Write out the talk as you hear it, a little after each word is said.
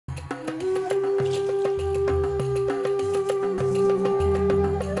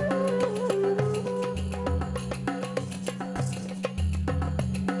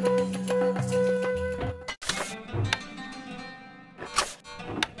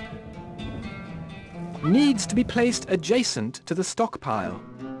needs to be placed adjacent to the stockpile.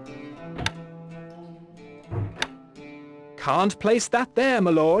 Can't place that there,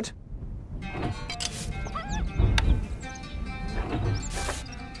 my lord.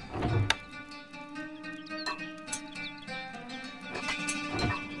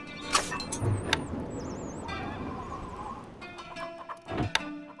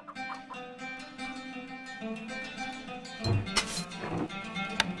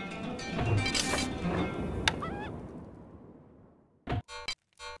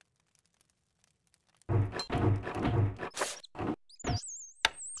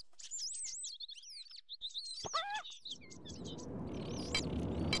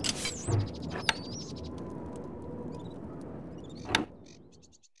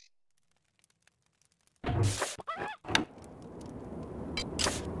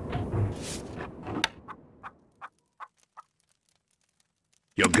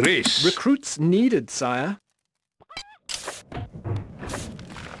 Your Grace. Recruits needed, sire.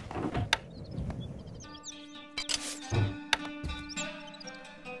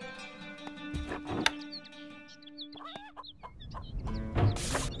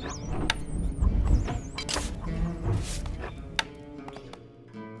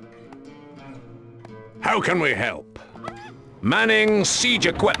 How can we help? Manning siege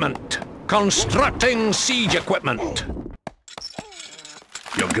equipment. Constructing siege equipment.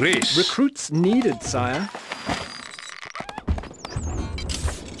 Your Grace. Recruits needed, sire.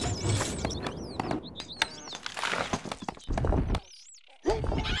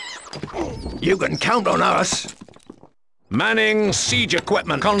 You can count on us. Manning siege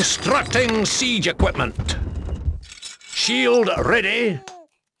equipment. Constructing siege equipment. Shield ready.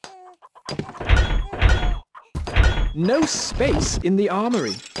 No space in the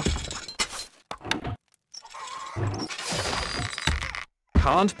armory.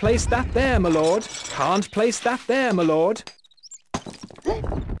 Can't place that there, my lord. Can't place that there, my lord.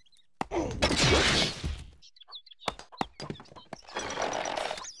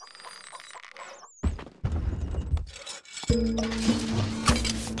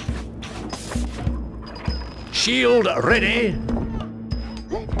 Shield ready.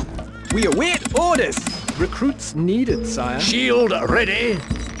 We await orders. Recruits needed, sire. Shield ready.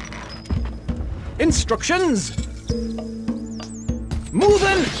 Instructions.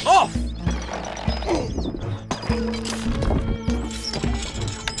 Moving off!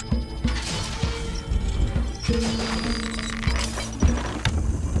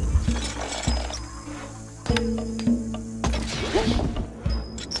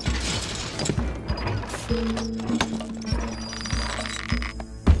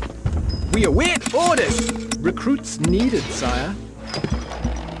 We await orders! Recruits needed, sire.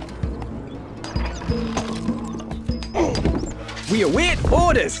 We await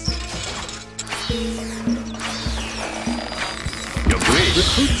orders! Your Grace.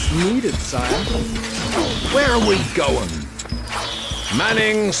 Recruits needed, sire. Where are we going?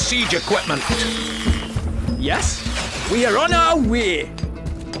 Manning siege equipment. Yes, we are on our way.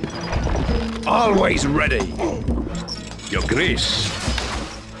 Always ready. Your Grace.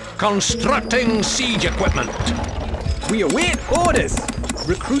 Constructing siege equipment. We await orders.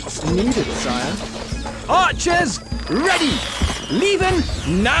 Recruits needed, sire. Archers, ready! Leaving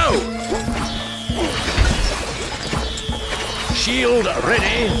now! Shield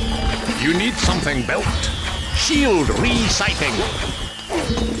ready. You need something built. Shield resighting.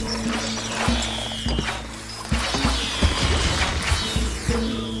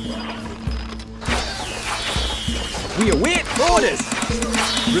 We await orders.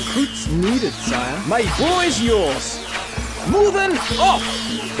 Recruits needed, sire. My boy's yours. Moving off.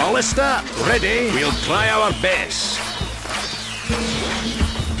 Ballista ready. We'll try our best.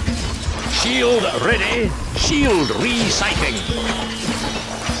 Shield ready. Shield resighting.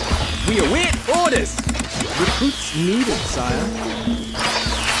 We await orders. Recruits needed, sire.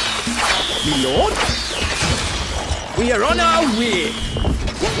 My lord? We are on our way.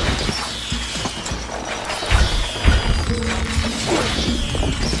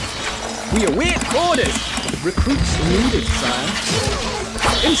 We await orders. Recruits needed, sire.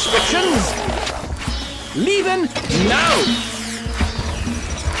 Instructions. Leaving now.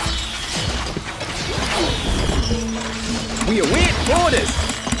 We await orders.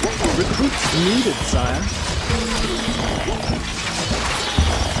 Recruits needed, sire.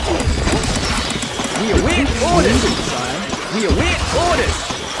 We await orders, sire. We await orders.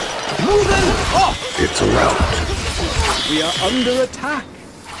 Moving off. It's a rout. We are under attack.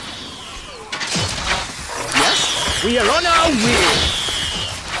 Yes, we are on our way.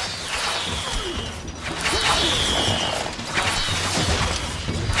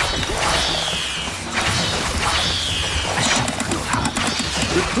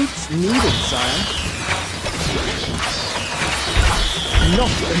 Recruits needed, sire.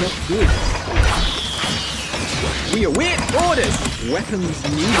 Not enough goods. We await orders. Weapons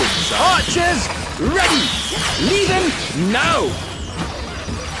needed, sire. Archers, ready. Leaving now.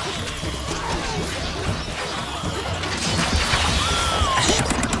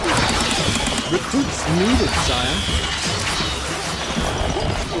 Recruits needed, sire.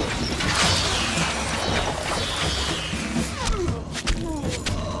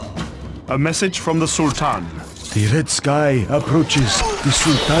 A message from the Sultan. The red sky approaches the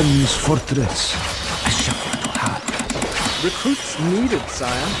Sultan's fortress. Recruits needed,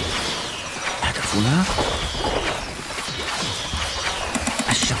 sire.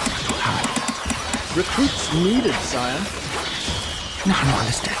 Recruits needed, sire. نحن على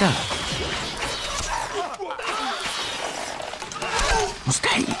استعداد.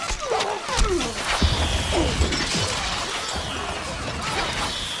 مستحيل.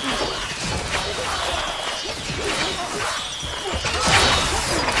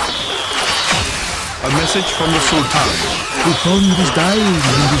 A message from the Sultan. The pond is dying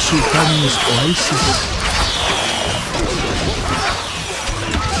in the Sultan's oasis.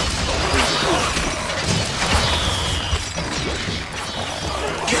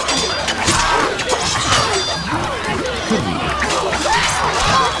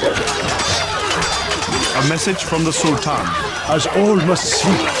 A message from the Sultan. As all must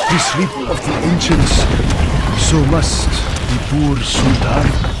sleep the sleep of the ancients, so must the poor Sultan.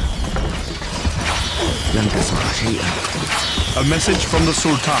 A message from the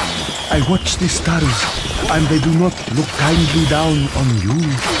Sultan. I watch the stars, and they do not look kindly down on you.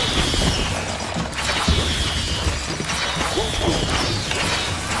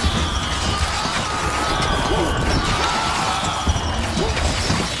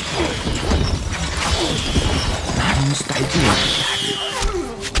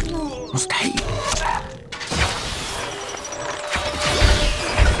 مستحيل.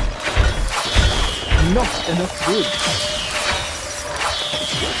 Not enough wood.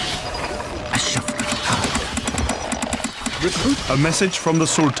 Recruit. A message from the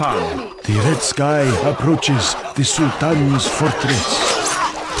Sultan. The red sky approaches the Sultan's fortress.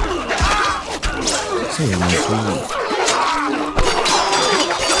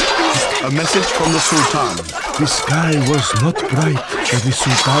 A message from the Sultan. The sky was not bright for the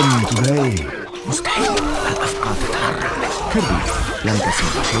Sultan today. مستحيل. الأفكار تتحرك. كري لم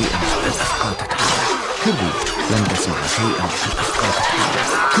تسمع شيئا. الأفكار تتحرك. كري لم تسمع شيئا. الأفكار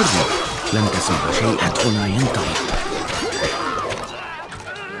تتحرك. كري لم تسمع شيئا. هنا ينتهي.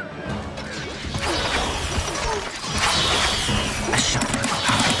 الشفرة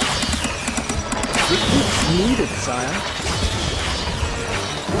تتحرك. Recruits needed, sire.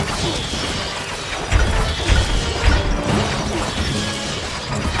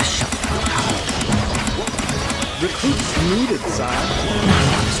 Recruits needed, sire. نحن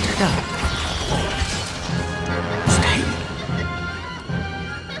على استعداد. مستحيل.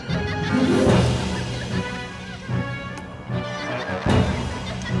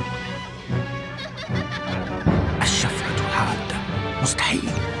 الشفرة حادة. مستحيل.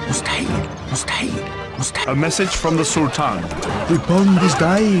 مستحيل. مستحيل. مستحيل. A message from the Sultan. The pond is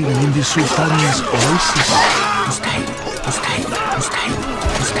dying in the Sultan's oasis. مستحيل. مستحيل. مستحيل.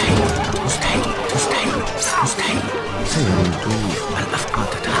 مستحيل. مستحيل. مستحيل. مستحيل. سيموتون. الأفكار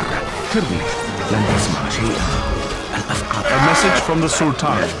تتحرك. كري لن تسمع شيئا. الأفكار. A message from the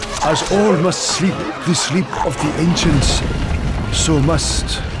Sultan. As all must sleep the sleep of the ancients, so must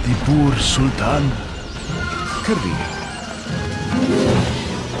the poor Sultan. كري.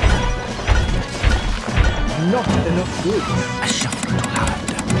 Not enough wood. الشفرة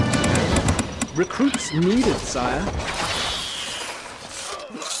حادة. Recruits needed, sire.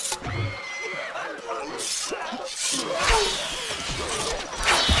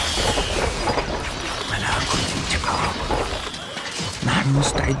 ملاك الانتقام. نحن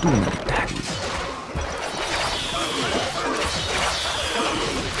مستعدون للتحرير.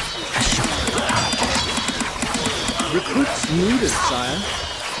 الشفرة حادة. Recruits needed, sire.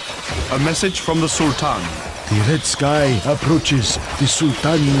 A message from the Sultan. The red sky approaches the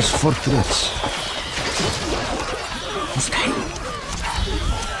Sultan's fortress. مستحيل.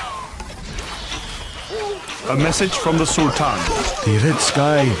 A message from the Sultan. The red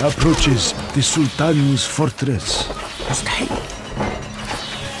sky approaches the Sultan's fortress. مستحيل.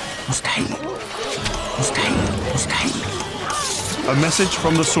 مستحيل. مستحيل. مستحيل. A message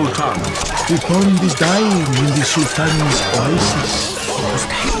from the Sultan. The pond is dying in the Sultan's oasis.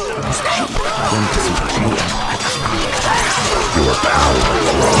 مستحيل. مستحيل. لن تسمع شيئا. Your power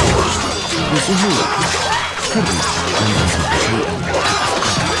grows. بسهولة. كري لن تسمع شيئا.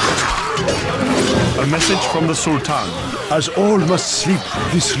 الأفقار. A message from the Sultan. As all must sleep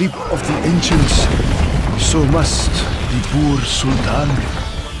the sleep of the ancients, so must the poor Sultan.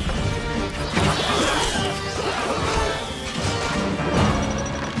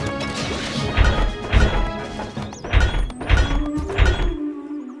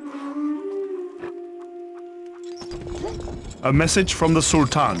 A message from the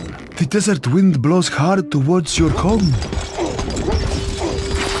Sultan. The desert wind blows hard towards your home.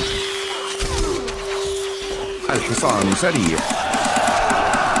 الحصان سريع.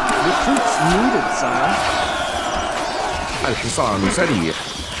 Recruits needed, sire. الحصان سريع.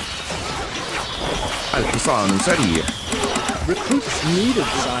 الحصان سريع. Recruits needed,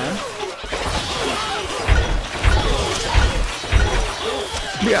 sire.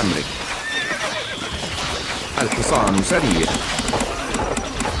 بأمرك. الحصان سريع.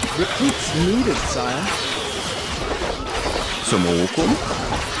 Recruits needed, sire. سموكم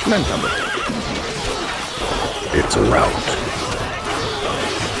ننتظر. It's a rout.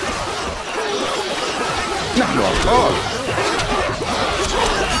 نحن أبطال.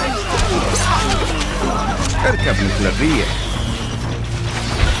 اركب مثل الريح.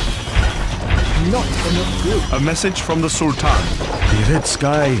 Not enough good. A message from the Sultan. The red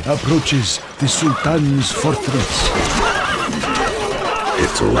sky approaches the Sultan's fortress.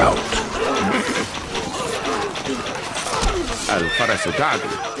 It's a rout. الفرس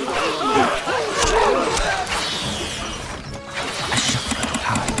تعدو. الشفرة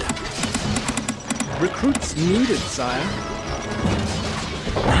الحادة. Recruits needed, sire.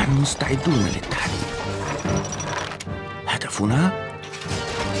 نحن مستعدون للتحدي. هدفنا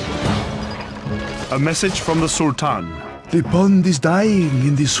A message from the Sultan. The pond is dying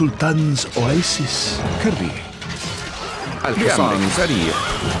in the Sultan's oasis. كالريح. الحصان سريع.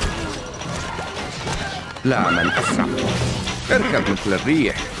 لا من أسرع. اركب مثل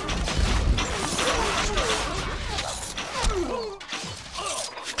الريح.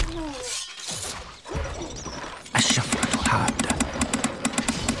 الشفرة حادة.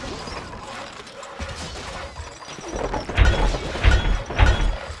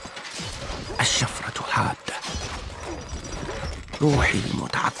 الشفرة حادة. روحي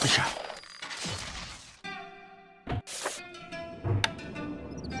متعطشة.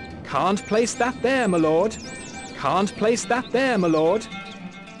 Can't place that there, my lord. Can't place that there, my lord.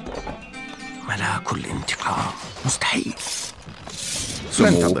 ملاك الانتقام مستحيل.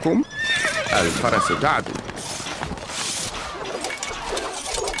 سموكم الفرس تعدو.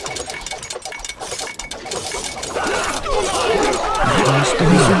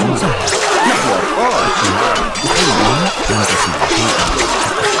 مستميزون سهل. لن تسمع شيئا.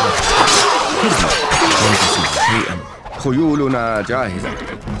 لن تسمع شيئا. خيولنا جاهزة.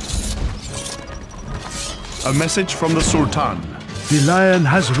 A message from the Sultan. The lion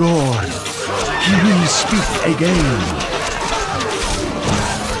has roared. He will speak again.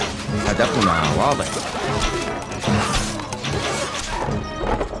 هدفنا واضح.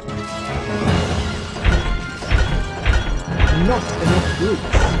 Not enough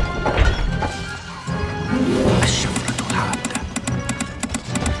goods. الشفرة حادة.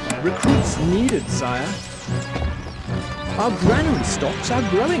 Recruits needed, sire. Our granary stocks are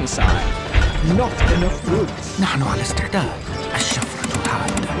growing, sire. Not enough goods. نحن على استعداد. الشفرة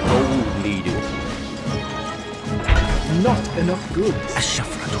حادة. Gold needed. Not enough goods.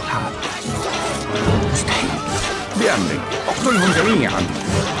 الشفرة حادة. مستحيل. بأمرك اقتلهم جميعا.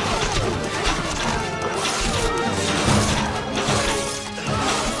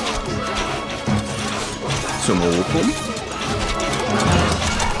 سموكم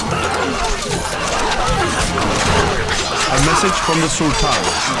A message from the Sultan.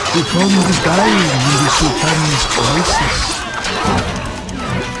 The pond is dying in the Sultan's oasis.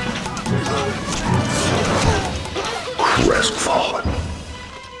 crestfallen.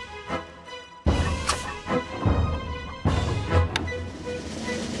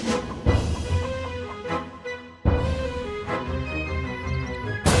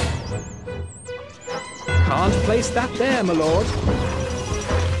 Can't place that there, my lord.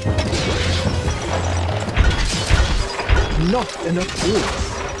 Not enough goods.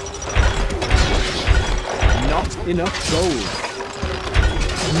 Not enough gold.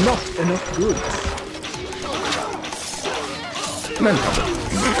 Not enough goods. ننتظر.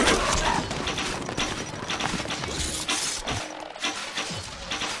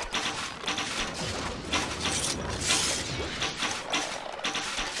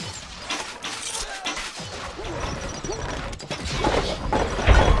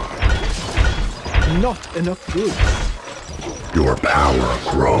 Not enough goods. Your power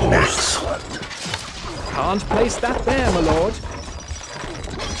grows. Excellent. Can't place that there, my lord.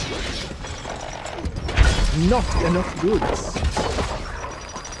 Not enough goods.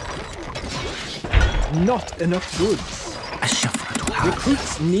 Not enough goods. الشفرة حادة.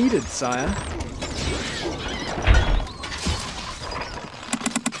 Recruits needed, sire.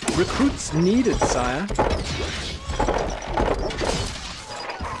 Recruits needed, sire.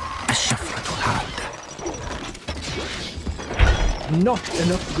 الشفرة حادة. Not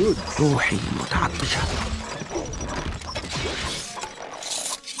enough goods. روحي متعطشة.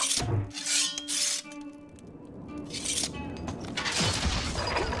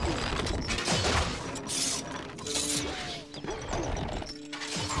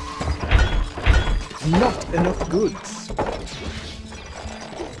 Not enough goods.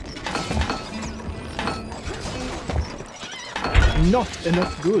 Not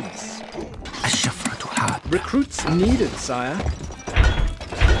enough goods. الشفرة حادة. Recruits needed, sire.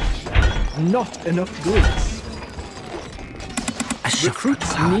 Not enough goods. الشفرة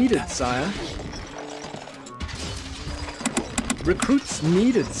Recruits حادة. needed, sire. Recruits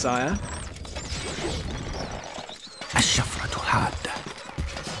needed, sire. الشفرة حادة.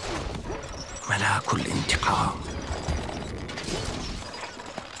 ملاك الانتقام.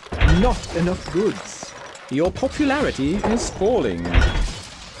 Not enough goods. Your popularity is falling.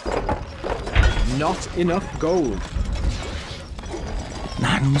 Not enough gold.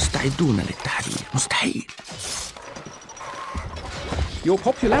 نحن مستعدون للتحرير. مستحيل. Your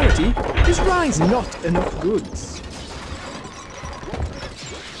popularity is rising. Not enough goods.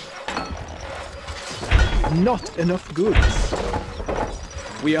 Not enough goods.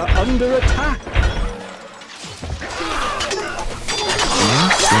 We are under attack.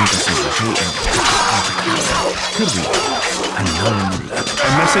 لن تسمع شيئا. كري. النوم الأبدي.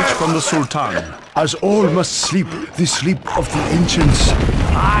 A message from the Sultan. As all must sleep the sleep of the ancients.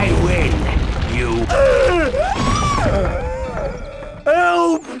 I win, you.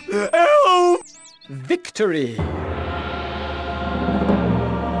 Help! Help! Victory!